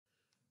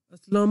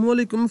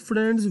अस्सलामुअलैकुम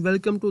friends,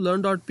 welcome to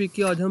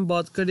लर्न.pk। आज हम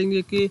बात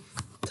करेंगे कि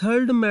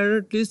third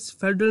merit list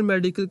federal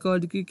medical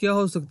college की क्या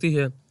हो सकती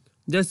है।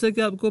 जैसे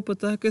कि आपको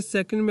पता है कि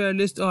second merit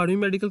list army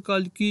medical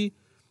college की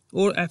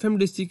और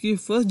FMDC की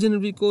 1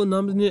 जनवरी को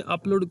नम्स ने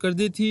अपलोड कर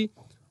दी थी।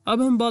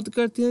 अब हम बात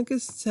करते हैं कि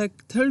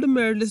थर्ड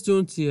मेरिट लिस्ट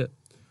जो सी है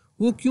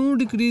वो क्यों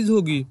डिक्रीज़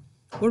होगी,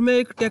 और मैं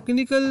एक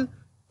टेक्निकल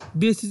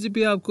बेसिस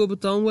पे आपको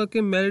बताऊंगा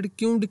कि मेरिट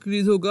क्यों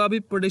डिक्रीज़ होगा। अभी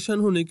परेशान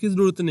होने की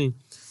ज़रूरत नहीं।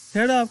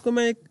 खैर, आपको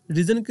मैं एक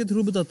रीज़न के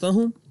थ्रू बताता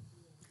हूँ।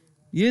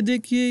 ये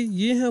देखिए,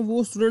 ये हैं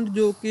वो स्टूडेंट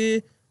जो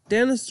कि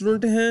 10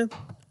 स्टूडेंट हैं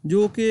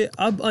जो कि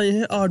अब आए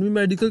हैं आर्मी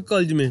मेडिकल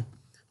कॉलेज में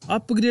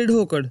अपग्रेड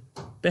होकर,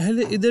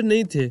 पहले इधर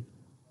नहीं थे।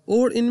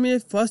 और इनमें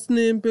फर्स्ट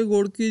नेम पे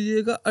गौर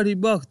कीजिएगा,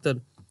 अरीबा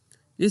अख्तर।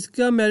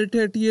 इसका मेरिट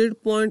है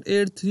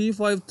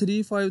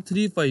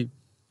 88.835335।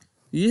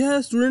 ये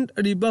है स्टूडेंट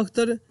अरीबा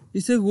अख्तर,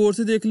 इसे गौर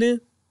से देख लें।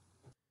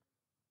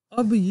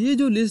 अब ये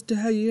जो लिस्ट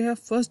है ये है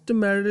first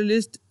merit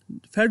list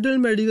federal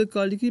medical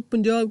college की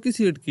पंजाब की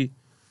सीट की।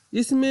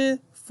 इसमें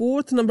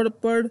 4th नंबर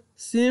पर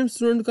सेम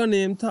स्टूडेंट का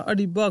नेम था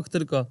अरीबा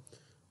अख्तर का।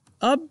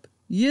 अब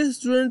ये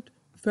स्टूडेंट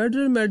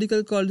फेडरल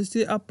मेडिकल कॉलेज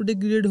से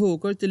अपग्रेड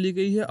होकर चली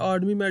गई है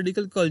आर्मी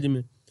मेडिकल कॉलेज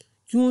में,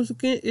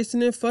 क्योंकि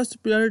इसने फर्स्ट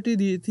प्रायोरिटी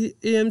दी थी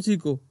AMC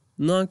को,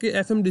 ना कि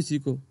FMDC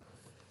को।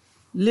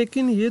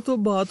 लेकिन ये तो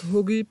बात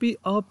होगी कि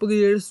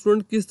अपग्रेड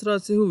स्टूडेंट किस तरह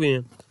से हुए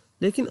हैं।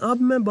 लेकिन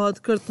अब मैं बात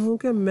करता हूँ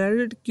कि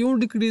मेरिट क्यों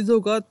डिक्रीज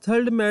होगा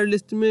थर्ड मेरिट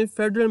लिस्ट में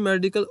फेडरल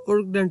मेडिकल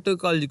और डेंटल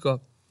कॉलेज का।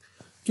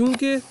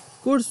 क्योंकि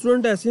कुछ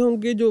स्टूडेंट ऐसे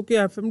होंगे जो कि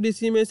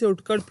FMDC में से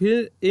उठकर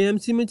फिर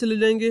AMC में चले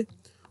जाएंगे,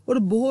 और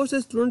बहुत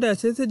से स्टूडेंट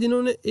ऐसे थे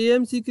जिन्होंने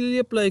AMC के लिए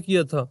अप्लाई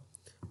किया था,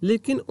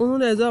 लेकिन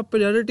उन्होंने एज आ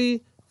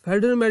प्रायोरिटी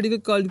फेडरल मेडिकल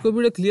कॉलेज को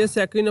भी रख लिया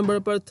 2nd नंबर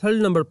पर,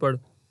 3rd नंबर पर।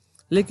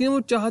 लेकिन वो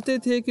चाहते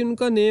थे कि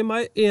उनका नेम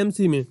आए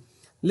AMC में,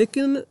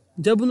 लेकिन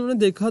जब उन्होंने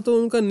देखा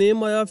तो उनका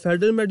नेम आया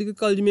फेडरल मेडिकल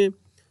कॉलेज में।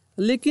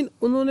 लेकिन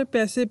उन्होंने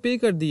पैसे पे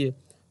कर दिए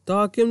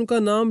ताकि उनका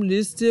नाम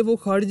लिस्ट से वो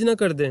खारिज ना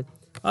कर दें।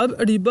 अब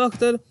अरीबा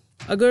अख्तर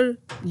अगर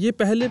ये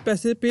पहले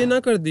पैसे पे ना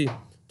कर दी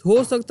तो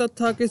हो सकता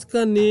था कि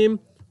इसका नेम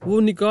वो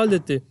निकाल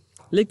देते,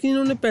 लेकिन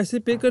इन्होंने पैसे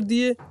पे कर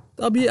दिए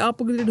तो अब ये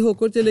अपग्रेड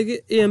होकर चले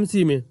गए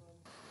AMC में।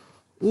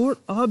 और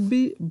अब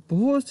भी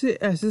बहुत से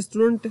ऐसे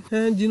स्टूडेंट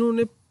हैं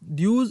जिन्होंने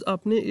ड्यूज़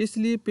अपने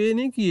इसलिए पे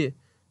नहीं किए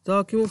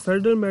ताकि वो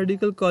फेडरल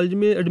मेडिकल कॉलेज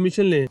में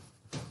एडमिशन लें,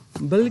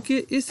 बल्कि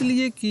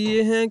इसलिए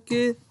किए हैं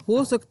कि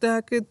हो सकता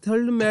है कि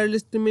थर्ड मेरिट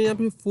लिस्ट में या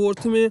फिर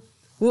 4th में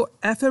वो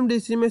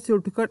FMDC में से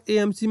उठकर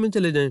AMC में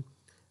चले जाएं।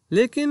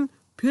 लेकिन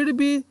फिर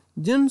भी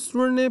जिन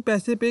स्टूडेंट ने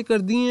पैसे पे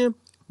कर दिए हैं,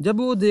 जब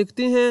वो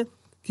देखते हैं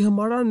कि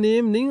हमारा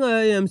नेम नहीं आया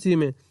AMC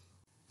में,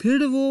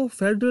 फिर वो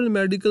फेडरल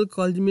मेडिकल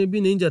कॉलेज में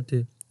भी नहीं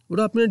जाते और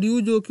अपने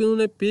ड्यू जो कि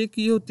उन्होंने पे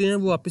किए होते हैं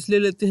वो वापस ले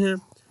लेते हैं।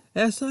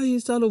 ऐसा ही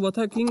साल हुआ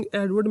था किंग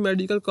एडवर्ड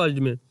मेडिकल कॉलेज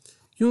में,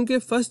 क्योंकि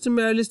फर्स्ट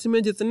मेरिट लिस्ट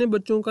में जितने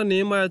बच्चों का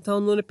नेम आया था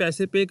उन्होंने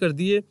पैसे पे कर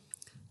दिए।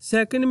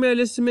 सेकंड मेरिट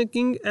लिस्ट में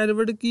किंग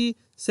एडवर्ड की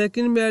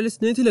सेकंड मेरिट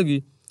लिस्ट नहीं थी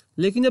लगी,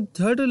 लेकिन जब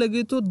थर्ड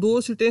लगी तो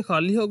 2 सीटें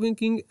खाली हो गई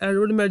किंग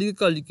एडवर्ड मेडिकल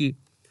कॉलेज की।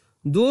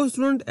 2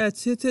 स्टूडेंट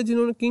ऐसे थे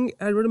जिन्होंने किंग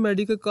एडवर्ड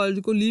मेडिकल कॉलेज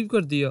को लीव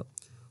कर दिया,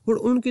 और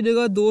उनकी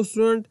जगह 2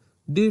 स्टूडेंट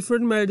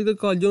डिफरेंट मेडिकल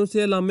कॉलेजों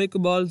से, अल्लामा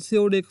इकबाल से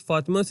और एक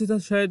फातिमा से था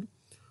शायद,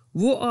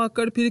 वो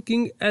आकर फिर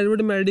किंग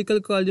एडवर्ड मेडिकल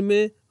कॉलेज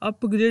में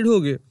अपग्रेड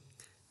हो गए।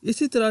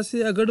 इसी तरह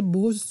से अगर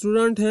बहुत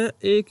स्टूडेंट हैं,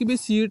 एक भी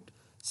सीट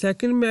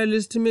सेकंड मेरिट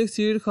लिस्ट में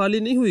सीट खाली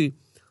नहीं हुई,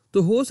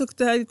 तो हो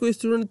सकता है कि कोई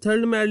स्टूडेंट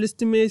थर्ड मेरिट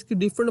लिस्ट में, इसकी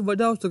डिफरेंट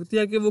वजह हो सकती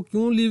है कि वो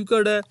क्यों लीव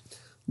कर रहा है।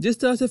 जिस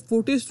तरह से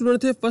 40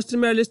 स्टूडेंट थे फर्स्ट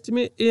मेरिट लिस्ट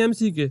में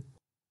AMC के,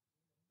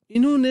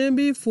 इन्होंने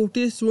भी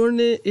 40 स्टूडेंट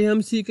ने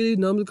AMC के लिए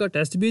नम्स का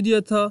टेस्ट भी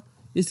दिया था,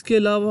 इसके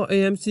अलावा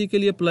AMC के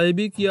लिए अप्लाई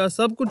भी किया,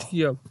 सब कुछ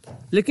किया।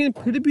 लेकिन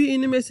फिर भी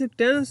इनमें से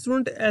 10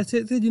 स्टूडेंट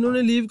ऐसे थे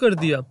जिन्होंने लीव कर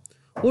दिया,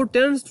 और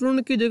 10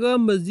 स्टूडेंट की जगह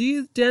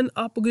मजीद 10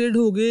 अपग्रेड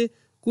हो गए,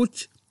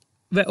 कुछ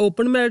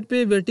ओपन मेरिट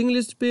पे, वेटिंग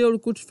लिस्ट पे, और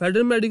कुछ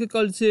फेडरल मेडिकल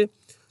कॉलेज से।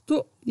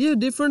 तो ये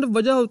डिफरेंट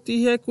वजह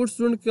होती है। कुछ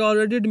स्टूडेंट के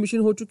ऑलरेडी एडमिशन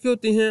हो चुके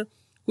होते हैं,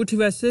 कुछ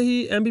वैसे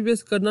ही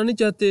MBBS करना नहीं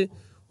चाहते,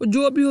 और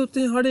जो भी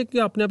होते हैं हर एक के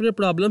अपने अपने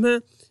प्रॉब्लम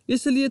हैं।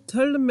 इसलिए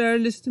थर्ड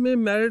मेरिट लिस्ट में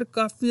मेरिट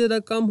काफ़ी ज़्यादा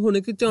कम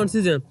होने के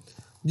चांसेस हैं।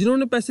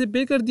 जिन्होंने पैसे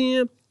पे कर दिए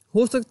हैं,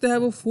 हो सकता है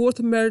वो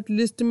 4th मेरिट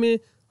लिस्ट में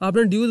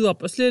अपने ड्यूज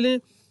वापस ले लें,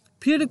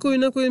 फिर कोई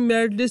ना कोई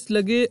मेरिट लिस्ट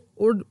लगे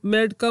और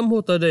मेरिट कम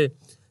होता रहे।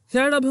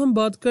 खैर, अब हम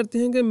बात करते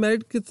हैं कि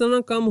मेरिट कितना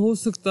कम हो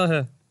सकता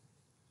है।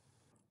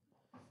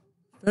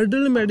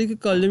 फेडरल मेडिकल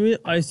कॉलेज में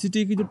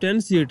ICT की जो 10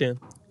 सीट हैं,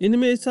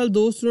 इनमें इस साल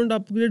 2 स्टूडेंट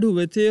अपग्रेड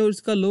हुए थे, और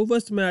इसका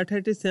लोवेस्ट मेरिट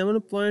है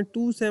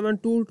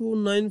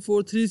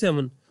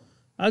 87.27229437।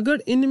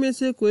 अगर इनमें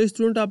से कोई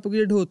स्टूडेंट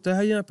अपग्रेड होता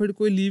है या फिर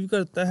कोई लीव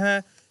करता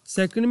है,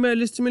 सेकंड मेरिट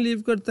लिस्ट में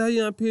लीव करता है,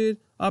 या फिर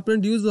अपने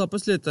ड्यूज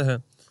वापस लेता है,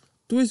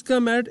 तो इसका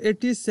मेरिट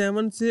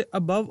 87 से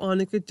अबव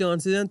आने के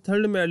चांसेस हैं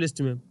थर्ड मेरिट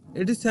लिस्ट में।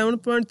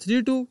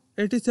 87.32,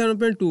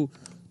 87.2,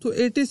 तो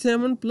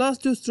 87 प्लस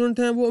जो स्टूडेंट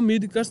हैं वो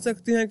उम्मीद कर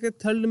सकते हैं कि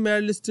थर्ड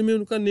मेरिट लिस्ट में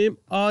उनका नेम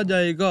आ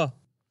जाएगा।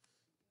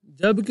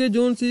 जबकि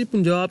जो सी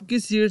पंजाब की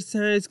सीट्स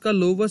हैं, इसका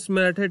लोवेस्ट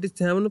मेरिट है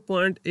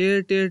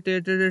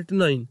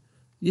 87.8889।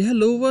 यह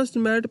लोवेस्ट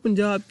मेरिट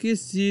पंजाब की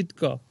सीट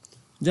का,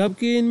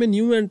 जबकि इनमें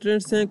न्यू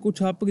एंट्रेंट्स हैं,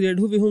 कुछ अपग्रेड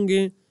हुए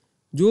होंगे,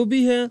 जो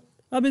भी है।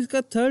 अब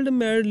इसका थर्ड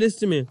मेरिट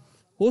लिस्ट में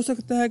हो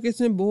सकता है कि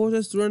इसमें बहुत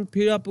से स्टूडेंट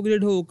फिर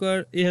अपग्रेड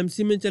होकर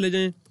AMC में चले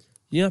जाएं,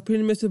 या फिर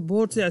इनमें से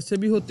बहुत से ऐसे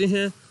भी होते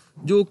हैं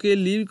जो कि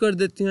लीव कर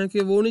देते हैं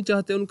कि वो नहीं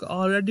चाहते, उनका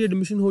ऑलरेडी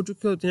एडमिशन हो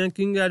चुके होते हैं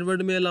किंग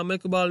एडवर्ड में, अल्लामा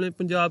इकबाल में,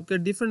 पंजाब के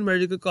डिफरेंट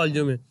मेडिकल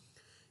कॉलेजों में।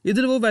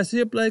 इधर वो वैसे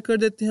ही अप्लाई कर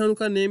देते हैं,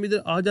 उनका नेम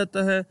इधर आ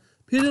जाता है,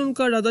 फिर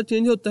उनका इरादा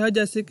चेंज होता है।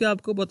 जैसे कि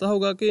आपको पता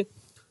होगा कि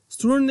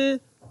स्टूडेंट ने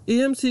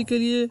AMC के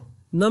लिए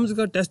नम्स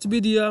का टेस्ट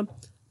भी दिया,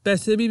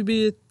 पैसे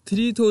भी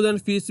 3000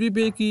 फीस भी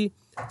पे की,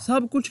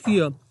 सब कुछ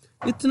किया।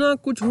 इतना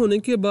कुछ होने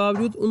के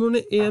बावजूद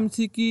उन्होंने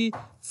AMC की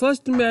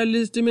फर्स्ट मेरिट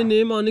लिस्ट में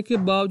नेम आने के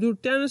बावजूद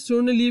 10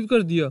 स्टूडेंट ने लीव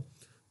कर दिया,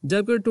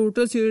 जबकि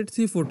टोटल सीट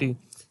थी 40।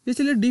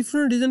 इसलिए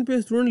डिफरेंट रीज़न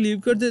पे स्टूडेंट लीव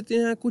कर देते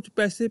हैं, कुछ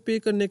पैसे पे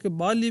करने के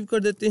बाद लीव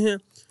कर देते हैं,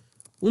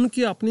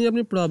 उनकी अपनी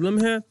अपनी प्रॉब्लम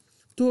है।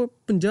 तो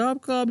पंजाब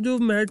का अब जो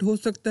मेरिट हो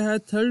सकता है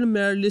थर्ड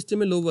मेरिट लिस्ट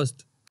में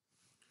लोवेस्ट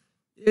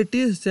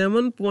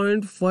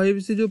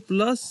 87.5 से जो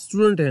प्लस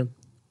स्टूडेंट हैं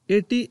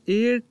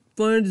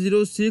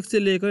 88.06 से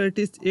लेकर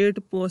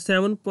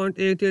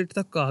 87.88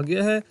 तक आ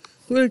गया है।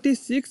 तो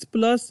 86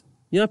 प्लस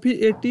या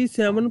फिर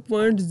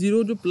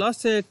 87.0 जो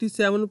प्लस है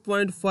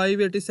 87.5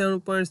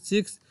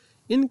 87.6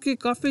 इनके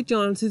काफ़ी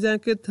चांसेस हैं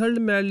कि थर्ड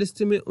मेरिट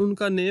लिस्ट में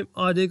उनका नेम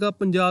आ जाएगा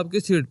पंजाब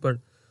की सीट पर।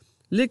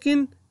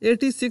 लेकिन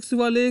 86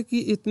 वाले की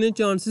इतने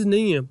चांसेस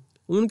नहीं हैं,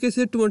 उनके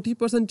सिर्फ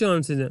 20%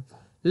 चांसेस हैं।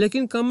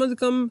 लेकिन कम से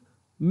कम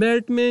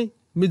मेरिट में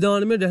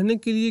मैदान में रहने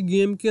के लिए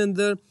गेम के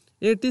अंदर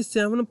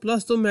 87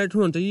 प्लस तो मेरिट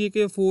होना चाहिए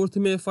कि 4th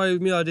में 5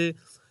 में आ जाए।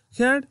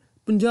 खैर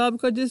पंजाब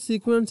का जिस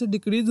सीक्वेंस से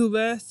डिक्रीज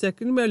हुआ है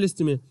सेकंड मेरिट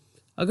लिस्ट में,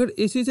 अगर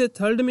इसी से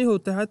थर्ड में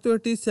होता है तो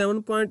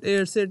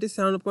 87.8 से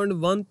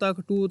 87.1 तक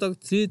 2 तक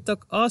 3 तक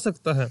आ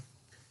सकता है।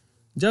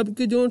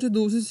 जबकि जो उनसे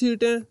दूसरी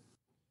सीट है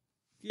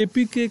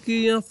KPK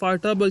की या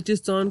फाटा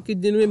बलूचिस्तान की,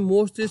 जिनमें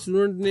मोस्ट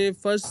स्टूडेंट ने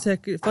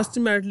फर्स्ट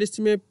मेरिट लिस्ट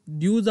में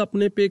ड्यूज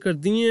अपने पे कर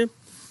दिए हैं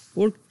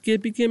और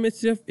KPK में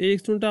सिर्फ एक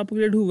स्टूडेंट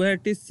अपग्रेड हुआ है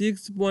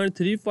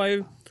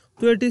 86.35।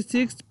 तो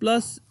 86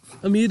 प्लस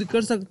उम्मीद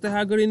कर सकता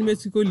है अगर इनमें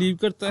से कोई लीव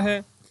करता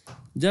है।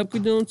 जबकि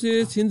जो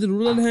उनसे सिंध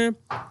रूरल हैं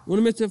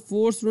उनमें से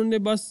 4 स्टूडेंट ने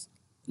बस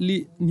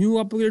न्यू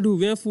अपग्रेड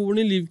हुए हैं, 4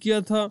 ने लीव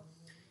किया था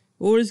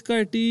और इसका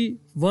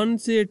 81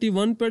 से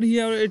 81 पर ही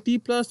है। और 80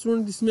 प्लस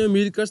स्टूडेंट इसमें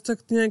उम्मीद कर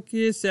सकते हैं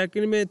कि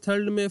सेकंड में,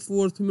 थर्ड में,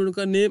 4th में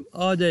उनका नेम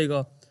आ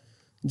जाएगा।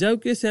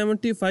 जबकि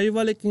 75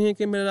 वाले कहें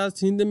कि मेरा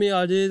सिंध में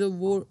आ जाए तो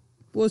वो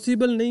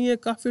पॉसिबल नहीं है,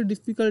 काफ़ी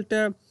डिफ़िकल्ट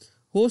है।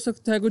 हो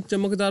सकता है कुछ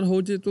चमकदार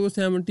हो जाए तो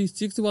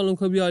 76 वालों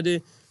का भी आ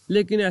जाए,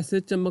 लेकिन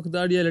ऐसे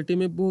चमकदार रियलिटी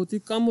में बहुत ही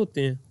कम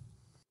होते हैं।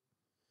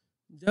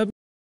 जब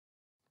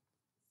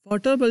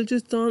फाटा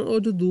बलूचिस्तान और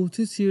जो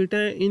दूसरी सीट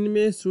हैं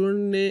इनमें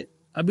स्टूडेंट ने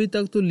अभी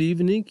तक तो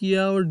लीव नहीं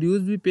किया और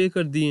ड्यूज भी पे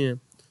कर दिए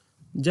हैं।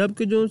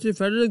 जबकि जो उनसे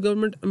फेडरल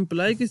गवर्नमेंट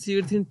एम्प्लॉय की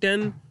सीट थी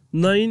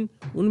 10-9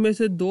 उनमें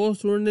से 2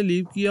 स्टूडेंट ने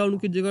लीव किया,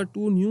 उनकी जगह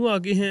 2 न्यू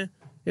आगे हैं।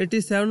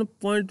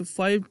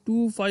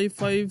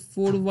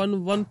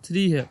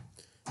 87.52554113 है,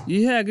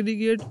 यह है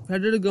एग्रीगेट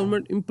फेडरल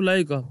गवर्नमेंट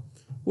एम्प्लॉय का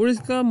और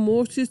इसका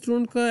मोस्ट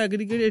स्टूडेंट का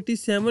एग्रीगेट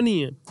 87 ही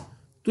है।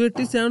 तो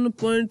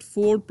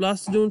 87.4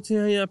 प्लस जो से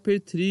हैं या फिर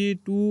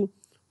 3-2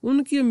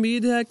 उनकी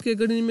उम्मीद है कि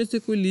अगर इनमें से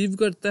कोई लीव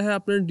करता है,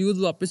 अपने ड्यूज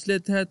वापस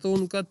लेता है तो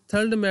उनका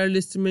थर्ड मेरिट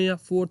लिस्ट में या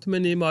 4th में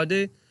नेम आ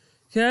जाए।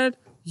 खैर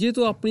ये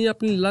तो अपनी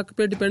अपनी लक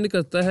पे डिपेंड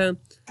करता है,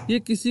 ये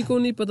किसी को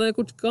नहीं पता है,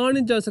 कुछ कहा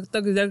नहीं जा सकता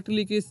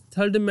एग्जैक्टली कि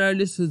थर्ड मेरिट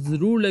लिस्ट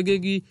ज़रूर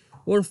लगेगी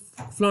और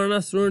फलाना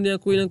स्टूडेंट या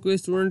कोई ना कोई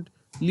स्टूडेंट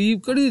लीव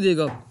कर ही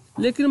देगा।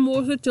 लेकिन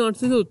मोस्ट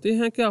चांसेस होते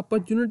हैं कि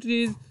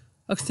opportunities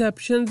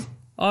exceptions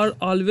are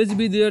always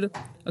be there,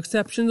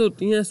 exceptions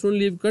होती हैं,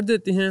 स्टूडेंट लीव कर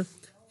देते हैं।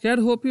 खैर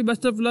hope you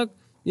best of luck,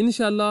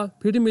 इंशाल्लाह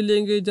फिर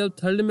मिलेंगे जब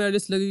थर्ड मेरिट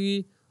लिस्ट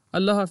लगेगी।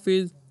 अल्लाह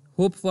हाफिज़,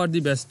 होप फॉर द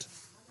बेस्ट।